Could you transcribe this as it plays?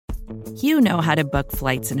You know how to book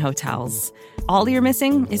flights and hotels. All you're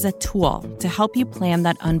missing is a tool to help you plan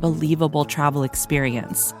that unbelievable travel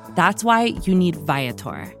experience. That's why you need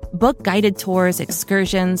Viator. Book guided tours,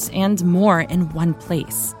 excursions, and more in one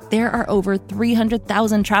place. There are over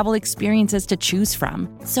 300,000 travel experiences to choose from,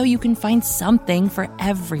 so you can find something for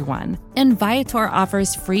everyone. And Viator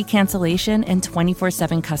offers free cancellation and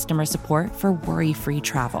 24/7 customer support for worry-free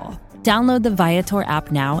travel. Download the Viator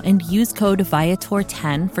app now and use code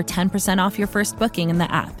Viator10 for 10% off your first booking in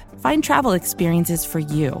the app. Find travel experiences for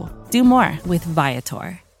you. Do more with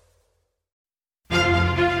Viator.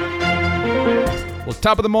 Well,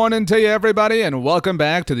 top of the morning to you, everybody, and welcome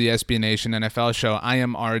back to the SB Nation NFL show. I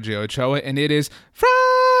am RJ Ochoa, and it is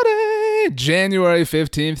Friday, January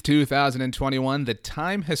 15th, 2021. The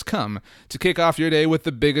time has come to kick off your day with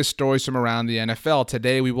the biggest stories from around the NFL.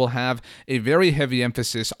 Today, we will have a very heavy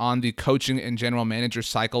emphasis on the coaching and general manager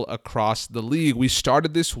cycle across the league. We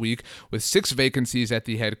started this week with 6 vacancies at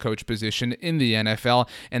the head coach position in the NFL,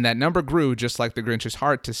 and that number grew, just like the Grinch's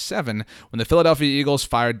heart, to 7 when the Philadelphia Eagles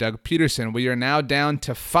fired Doug Peterson. We are now down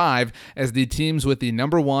to 5 as the teams with the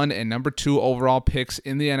number 1 and number 2 overall picks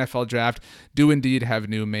in the NFL draft do indeed have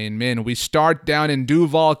new main men. We start down in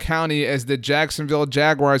Duval County as the Jacksonville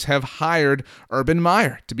Jaguars have hired Urban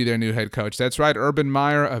Meyer to be their new head coach. That's right, Urban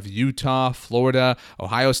Meyer of Utah, Florida,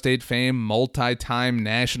 Ohio State fame, multi-time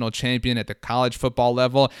national champion at the college football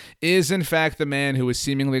level, is in fact the man who is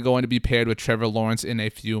seemingly going to be paired with Trevor Lawrence in a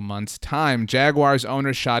few months' time. Jaguars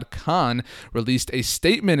owner Shad Khan released a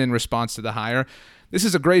statement in response to the hire. This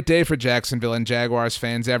is a great day for Jacksonville and Jaguars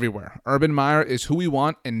fans everywhere. Urban Meyer is who we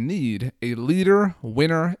want and need, a leader,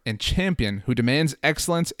 winner, and champion who demands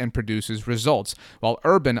excellence and produces results. While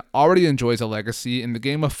Urban already enjoys a legacy in the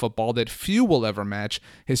game of football that few will ever match,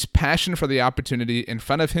 his passion for the opportunity in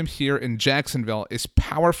front of him here in Jacksonville is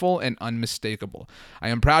powerful and unmistakable. I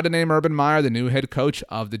am proud to name Urban Meyer the new head coach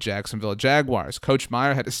of the Jacksonville Jaguars. Coach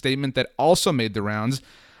Meyer had a statement that also made the rounds.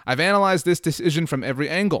 I've analyzed this decision from every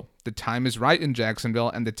angle. The time is right in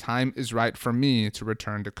Jacksonville, and the time is right for me to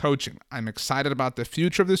return to coaching. I'm excited about the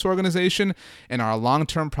future of this organization and our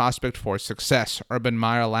long-term prospect for success. Urban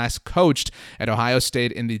Meyer last coached at Ohio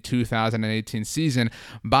State in the 2018 season.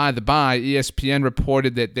 By the by, ESPN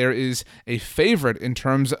reported that there is a favorite in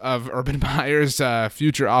terms of Urban Meyer's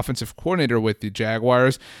future offensive coordinator with the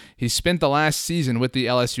Jaguars. He spent the last season with the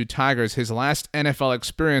LSU Tigers. His last NFL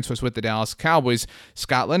experience was with the Dallas Cowboys.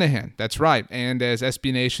 Scott Linehan, that's right. And as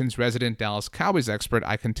SB Nation's resident Dallas Cowboys expert,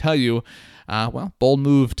 I can tell you, bold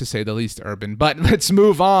move to say the least, Urban. But let's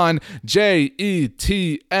move on.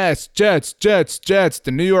 Jets, Jets,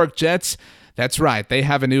 the New York Jets. That's right, they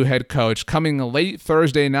have a new head coach. Coming late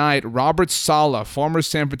Thursday night, Robert Saleh, former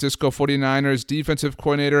San Francisco 49ers defensive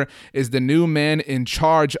coordinator, is the new man in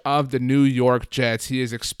charge of the New York Jets. He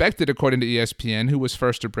is expected, according to ESPN, who was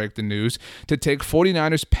first to break the news, to take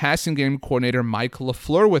 49ers passing game coordinator Mike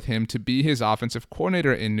LaFleur with him to be his offensive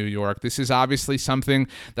coordinator in New York. This is obviously something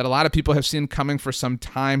that a lot of people have seen coming for some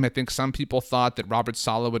time. I think some people thought that Robert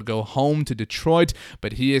Saleh would go home to Detroit,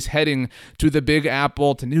 but he is heading to the Big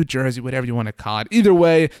Apple, to New Jersey, whatever you want to call it. Either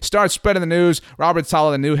way, start spreading the news. Robert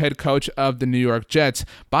Saleh, the new head coach of the New York Jets.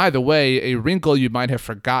 By the way, a wrinkle you might have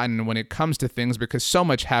forgotten when it comes to things, because so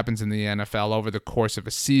much happens in the NFL over the course of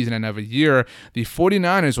a season and of a year. The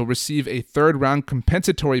 49ers will receive a third-round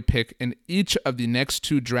compensatory pick in each of the next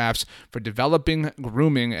 2 drafts for developing,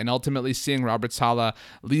 grooming, and ultimately seeing Robert Saleh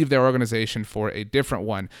leave their organization for a different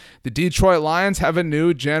one. The Detroit Lions have a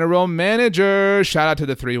new general manager. Shout out to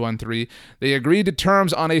the 313. They agreed to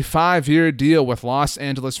terms on a 5-year deal with Los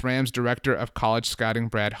Angeles Rams director of college scouting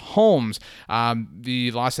Brad Holmes. The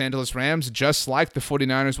Los Angeles Rams, just like the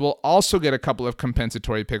 49ers, will also get a couple of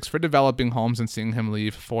compensatory picks for developing Holmes and seeing him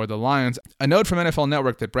leave for the Lions. A note from NFL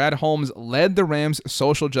Network that Brad Holmes led the Rams'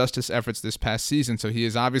 social justice efforts this past season, so he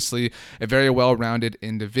is obviously a very well-rounded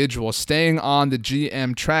individual. Staying on the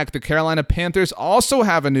GM track, the Carolina Panthers also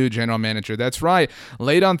have a new general manager. That's right.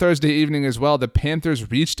 Late on Thursday evening as well, the Panthers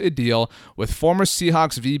reached a deal with former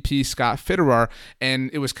Seahawks VP Scott Fitterer,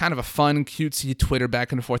 and it was kind of a fun, cutesy Twitter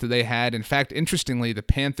back and forth that they had. In fact, interestingly, the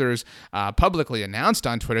Panthers publicly announced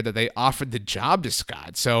on Twitter that they offered the job to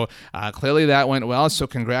Scott. So clearly that went well. So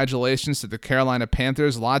congratulations to the Carolina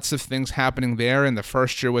Panthers. Lots of things happening there in the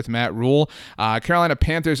first year with Matt Rule. Carolina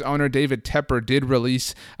Panthers owner David Tepper did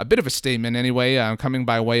release a bit of a statement anyway, coming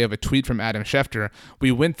by way of a tweet from Adam Schefter.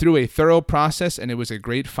 We went through a thorough process, and it was a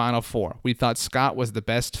great Final Four. We thought Scott was the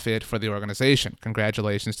best fit for the organization.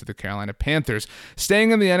 Congratulations to the Carolina Carolina Panthers.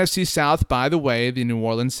 Staying in the NFC South, by the way, the New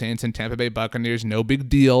Orleans Saints and Tampa Bay Buccaneers, no big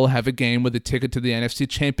deal, have a game with a ticket to the NFC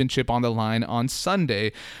Championship on the line on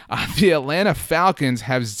Sunday. The Atlanta Falcons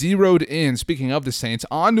have zeroed in, speaking of the Saints,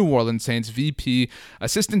 on New Orleans Saints VP,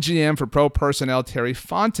 Assistant GM for Pro Personnel Terry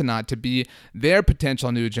Fontenot to be their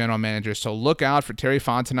potential new general manager. So look out for Terry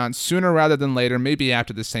Fontenot sooner rather than later, maybe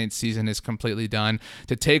after the Saints season is completely done,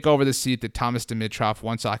 to take over the seat that Thomas Dimitroff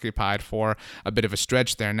once occupied for a bit of a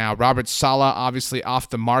stretch there. Now, Robert Saleh obviously off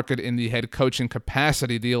the market in the head coaching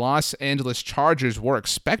capacity. The Los Angeles Chargers were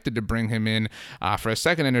expected to bring him in for a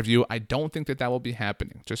second interview. I don't think that will be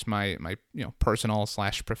happening. Just my personal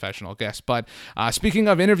 / professional guess. But speaking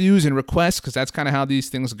of interviews and requests, because that's kind of how these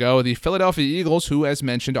things go, the Philadelphia Eagles, who as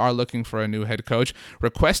mentioned are looking for a new head coach,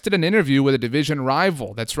 requested an interview with a division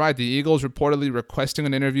rival. That's right, the Eagles reportedly requesting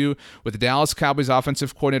an interview with the Dallas Cowboys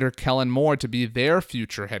offensive coordinator Kellen Moore to be their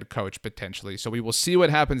future head coach potentially. So we will see what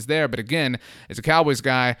happens there. But again, as a Cowboys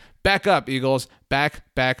guy, back up, Eagles. Back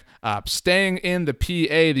up. Staying in the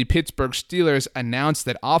PA, the Pittsburgh Steelers announced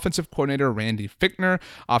that offensive coordinator Randy Fichtner,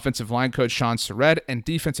 offensive line coach Sean Surratt, and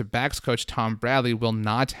defensive backs coach Tom Bradley will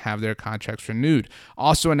not have their contracts renewed.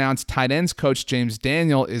 Also announced tight ends coach James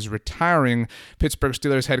Daniel is retiring. Pittsburgh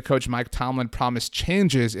Steelers head coach Mike Tomlin promised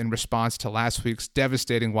changes in response to last week's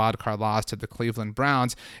devastating wildcard loss to the Cleveland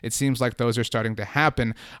Browns. It seems like those are starting to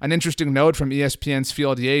happen. An interesting note from ESPN's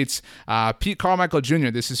Field Yates, Pete Carmichael Jr.,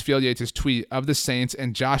 this is Field Yates' tweet, of the Saints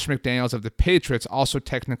and Josh McDaniels of the Patriots, also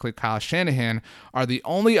technically Kyle Shanahan, are the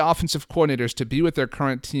only offensive coordinators to be with their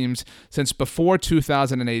current teams since before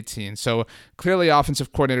 2018. So clearly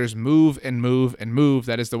offensive coordinators move and move and move.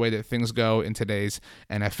 That is the way that things go in today's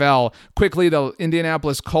NFL. Quickly, the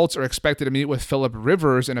Indianapolis Colts are expected to meet with Phillip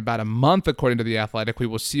Rivers in about a month, according to The Athletic. We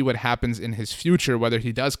will see what happens in his future, whether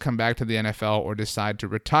he does come back to the NFL or decide to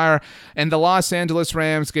retire. And the Los Angeles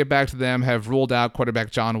Rams, get back to them, have ruled out quarterback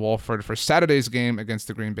John Wolford for Saturday's game against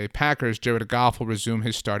the Green Bay Packers. Jared Goff will resume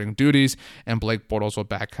his starting duties, and Blake Bortles will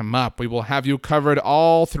back him up. We will have you covered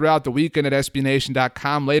all throughout the weekend at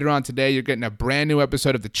SBNation.com. Later on today, you're getting a brand new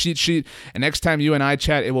episode of The Cheat Sheet, and next time you and I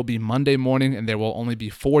chat, it will be Monday morning, and there will only be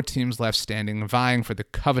 4 teams left standing, vying for the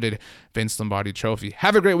coveted Vince Lombardi Trophy.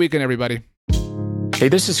 Have a great weekend, everybody. Hey,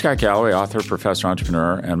 this is Scott Galloway, author, professor,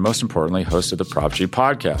 entrepreneur, and most importantly, host of the Prop G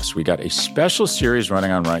podcast. We got a special series running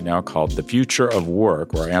on right now called The Future of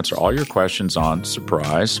Work, where I answer all your questions on,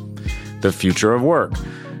 surprise, the future of work.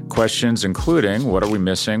 Questions including, what are we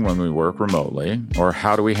missing when we work remotely? Or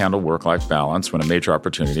how do we handle work-life balance when a major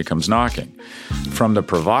opportunity comes knocking? From the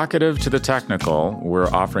provocative to the technical, we're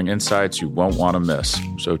offering insights you won't want to miss.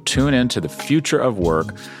 So tune in to The Future of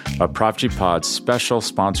Work, a Prop G Pod special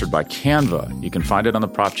sponsored by Canva. You can find it on the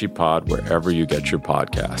Prop G Pod wherever you get your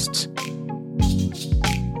podcasts.